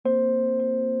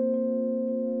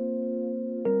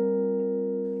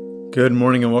Good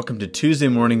morning and welcome to Tuesday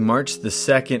morning, March the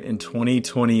 2nd in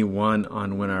 2021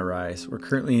 on When I Rise. We're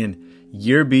currently in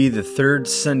Year B, the third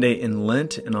Sunday in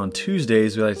Lent, and on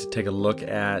Tuesdays we like to take a look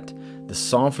at the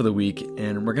Psalm for the week,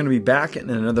 and we're going to be back in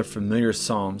another familiar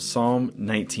Psalm, Psalm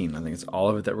 19. I think it's all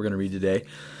of it that we're going to read today.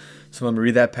 So let me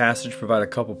read that passage, provide a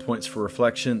couple points for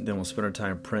reflection, then we'll spend our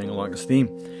time praying along this theme.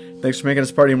 Thanks for making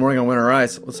us part of your morning on When I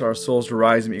Rise. Let's our souls to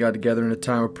rise and meet God together in a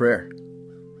time of prayer.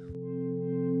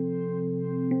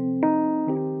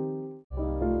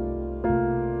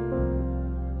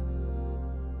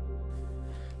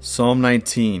 Psalm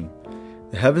 19.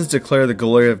 The heavens declare the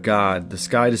glory of God. The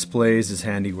sky displays His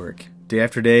handiwork. Day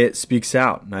after day it speaks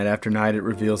out. Night after night it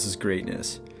reveals His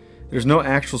greatness. There's no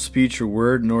actual speech or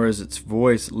word, nor is its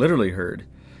voice literally heard.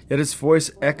 Yet its voice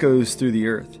echoes through the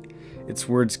earth. Its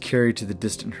words carry to the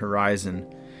distant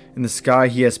horizon. In the sky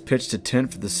He has pitched a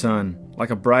tent for the sun.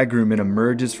 Like a bridegroom it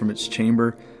emerges from its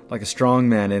chamber. Like a strong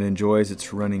man it enjoys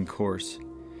its running course.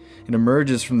 It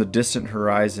emerges from the distant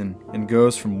horizon and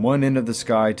goes from one end of the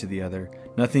sky to the other.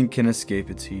 Nothing can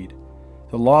escape its heat.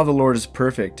 The law of the Lord is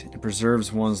perfect and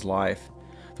preserves one's life.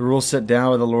 The rules set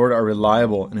down by the Lord are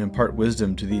reliable and impart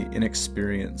wisdom to the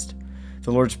inexperienced.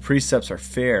 The Lord's precepts are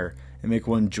fair and make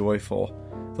one joyful.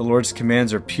 The Lord's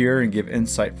commands are pure and give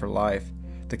insight for life.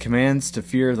 The commands to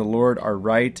fear the Lord are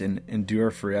right and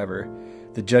endure forever.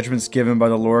 The judgments given by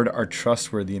the Lord are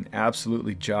trustworthy and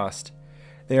absolutely just.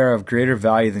 They are of greater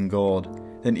value than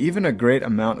gold, than even a great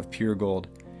amount of pure gold.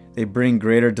 They bring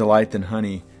greater delight than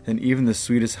honey, than even the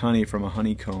sweetest honey from a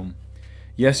honeycomb.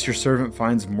 Yes, your servant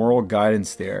finds moral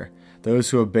guidance there.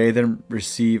 Those who obey them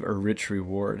receive a rich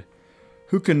reward.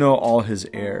 Who can know all His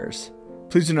errors?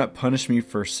 Please do not punish me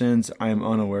for sins I am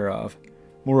unaware of.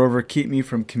 Moreover, keep me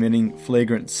from committing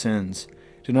flagrant sins.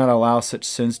 Do not allow such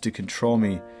sins to control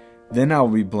me. Then I will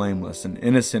be blameless and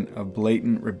innocent of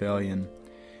blatant rebellion.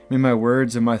 May my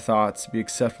words and my thoughts be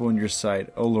acceptable in your sight,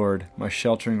 O Lord, my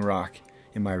sheltering rock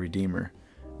and my Redeemer.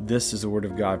 This is the word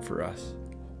of God for us.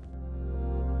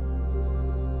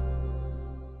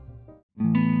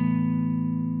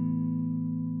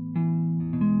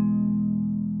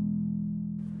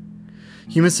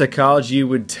 Human psychology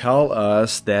would tell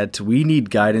us that we need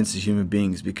guidance as human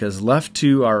beings because left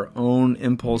to our own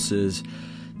impulses,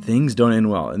 things don't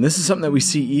end well. And this is something that we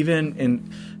see even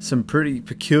in some pretty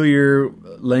peculiar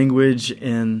language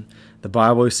in the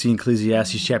Bible. We see in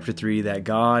Ecclesiastes chapter 3 that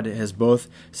God has both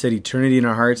set eternity in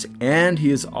our hearts, and He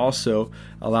has also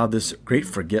allowed this great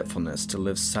forgetfulness to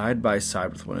live side by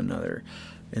side with one another.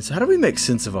 And so how do we make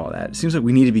sense of all that? It seems like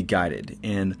we need to be guided.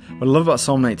 And what I love about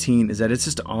Psalm 19 is that it's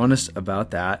just honest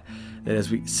about that as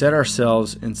we set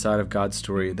ourselves inside of God's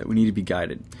story, that we need to be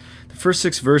guided. The first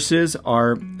 6 verses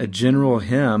are a general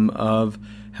hymn of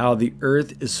how the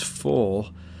earth is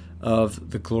full of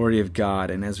the glory of God.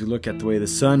 And as we look at the way the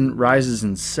sun rises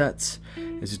and sets,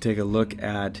 as we take a look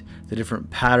at the different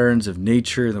patterns of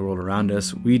nature in the world around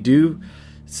us, we do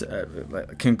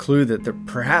conclude that there's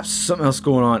perhaps something else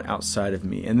going on outside of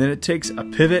me. And then it takes a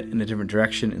pivot in a different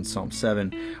direction in Psalm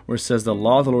 7, where it says, the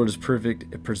law of the Lord is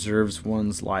perfect, it preserves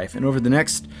one's life. And over the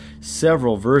next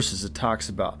several verses, it talks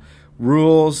about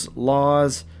rules,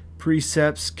 laws,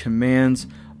 precepts, commands,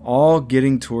 all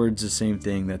getting towards the same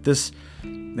thing, that this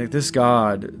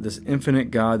God, this infinite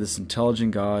God, this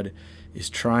intelligent God, is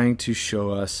trying to show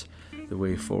us the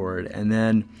way forward. And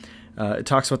then it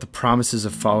talks about the promises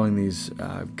of following these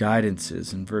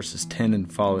guidances in verses 10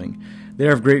 and following. They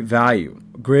are of great value,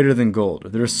 greater than gold.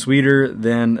 They're sweeter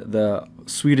than the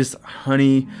sweetest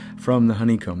honey from the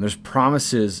honeycomb. There's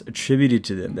promises attributed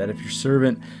to them that if your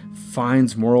servant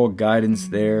finds moral guidance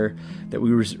there, that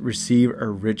we receive a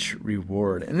rich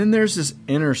reward. And then there's this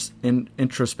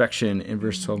introspection in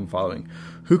verse 12 and following.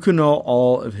 Who can know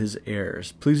all of His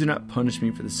errors? Please do not punish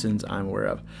me for the sins I'm aware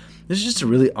of. This is just a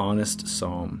really honest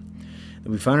psalm. That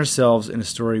we find ourselves in a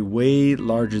story way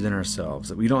larger than ourselves,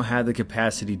 that we don't have the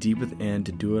capacity deep within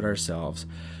to do it ourselves.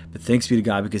 But thanks be to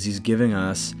God because He's giving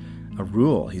us a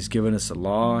rule. He's given us a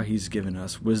law. He's given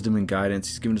us wisdom and guidance.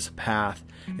 He's given us a path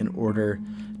in order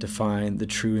to find the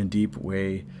true and deep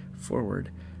way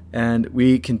forward. And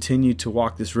we continue to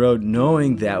walk this road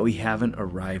knowing that we haven't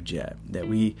arrived yet, that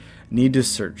we need to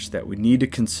search, that we need to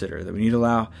consider, that we need to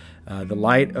allow the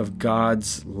light of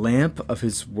God's lamp of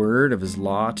His word, of His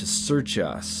law, to search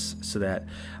us so that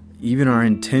even our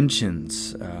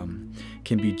intentions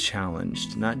can be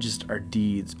challenged, not just our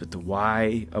deeds, but the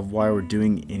why of why we're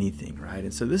doing anything, right?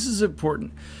 And so this is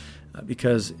important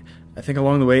because I think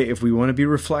along the way, if we want to be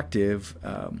reflective,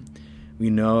 we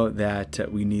know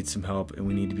that we need some help and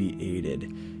we need to be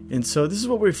aided. And so this is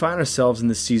what we find ourselves in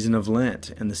the season of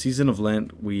Lent. In the season of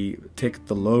Lent, we take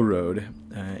the low road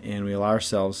and we allow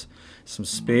ourselves some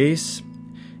space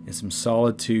and some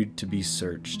solitude to be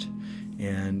searched.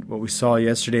 And what we saw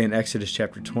yesterday in Exodus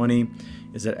chapter 20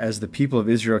 is that as the people of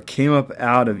Israel came up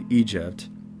out of Egypt,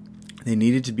 they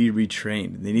needed to be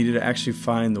retrained. They needed to actually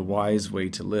find the wise way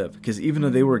to live. Because even though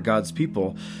they were God's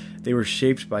people, they were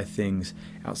shaped by things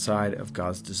outside of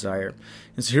God's desire.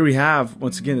 And so here we have,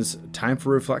 once again, it's time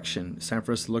for reflection. It's time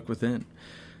for us to look within.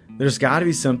 There's got to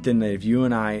be something that if you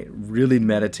and I really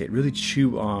meditate, really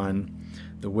chew on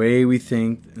the way we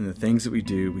think and the things that we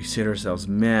do, we say to ourselves,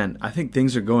 man, I think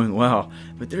things are going well,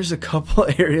 but there's a couple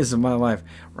areas of my life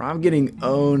where I'm getting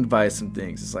owned by some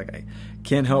things. It's like I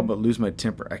can't help but lose my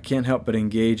temper. I can't help but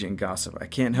engage in gossip. I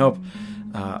can't help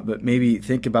but maybe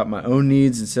think about my own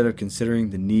needs instead of considering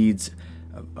the needs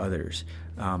of others.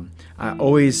 I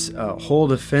always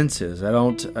hold offenses.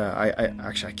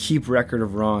 I keep record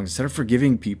of wrongs. Instead of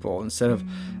forgiving people, instead of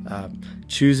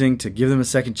choosing to give them a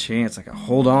second chance, like I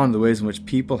hold on to the ways in which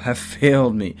people have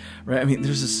failed me, right? I mean,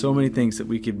 there's just so many things that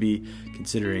we could be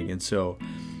considering. And so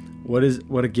what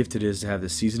a gift it is to have the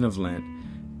season of Lent,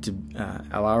 to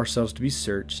allow ourselves to be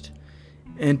searched,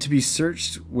 and to be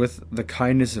searched with the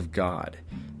kindness of God.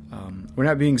 We're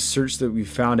not being searched that we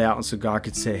found out and so God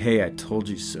could say, hey, I told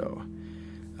you so.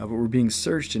 But we're being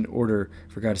searched in order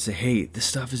for God to say, hey, this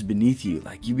stuff is beneath you.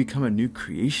 Like, you become a new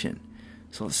creation.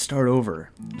 So let's start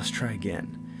over. Let's try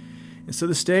again. And so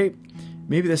this day,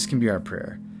 maybe this can be our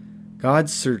prayer. God,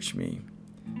 search me.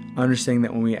 Understanding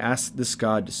that when we ask this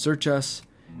God to search us,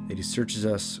 that he searches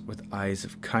us with eyes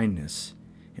of kindness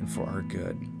and for our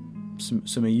good.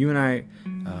 So may you and I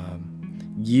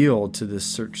yield to this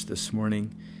search this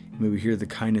morning. May we hear the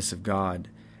kindness of God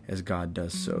as God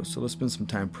does so. So let's spend some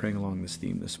time praying along this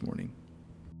theme this morning.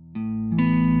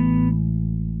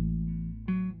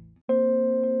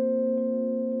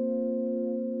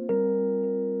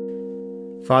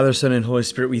 Father, Son, and Holy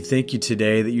Spirit, we thank you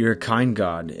today that you're a kind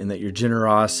God and that your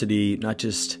generosity not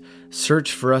just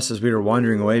searched for us as we were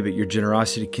wandering away, but your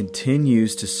generosity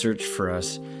continues to search for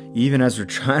us even as we're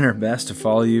trying our best to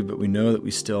follow you, but we know that we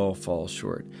still fall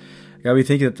short. God, we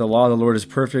thank you that the law of the Lord is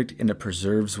perfect and it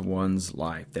preserves one's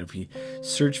life. That if we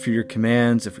search for your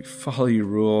commands, if we follow your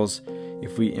rules,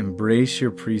 if we embrace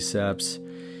your precepts,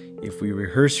 if we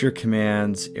rehearse your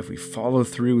commands, if we follow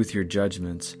through with your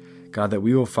judgments, God, that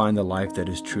we will find the life that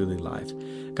is truly life.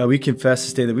 God, we confess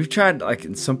this day that we've tried, like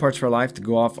in some parts of our life, to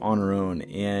go off on our own,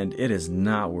 and it has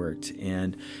not worked.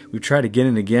 And we've tried again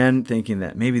and again, thinking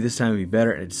that maybe this time would be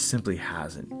better, and it simply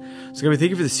hasn't. So God, we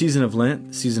thank you for the season of Lent,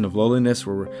 the season of lowliness,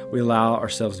 where we allow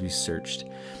ourselves to be searched.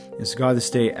 And so God, this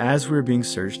day, as we're being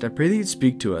searched, I pray that you'd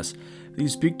speak to us, that you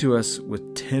speak to us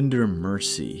with tender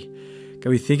mercy. God,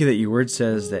 we thank you that your word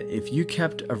says that if you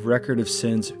kept a record of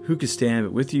sins, who could stand?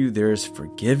 But with you, there is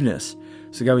forgiveness.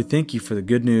 So God, we thank you for the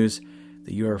good news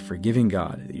that you are a forgiving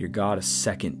God, that you're God of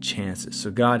second chances.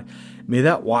 So God, may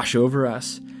that wash over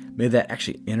us. May that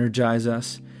actually energize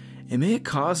us. And may it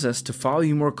cause us to follow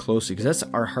you more closely, because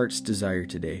that's our heart's desire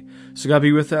today. So God,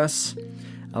 be with us.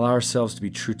 Allow ourselves to be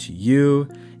true to you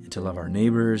and to love our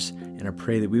neighbors. And I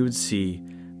pray that we would see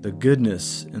the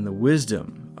goodness and the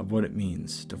wisdom of what it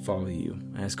means to follow you.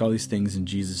 I ask all these things in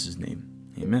Jesus' name.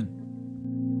 Amen.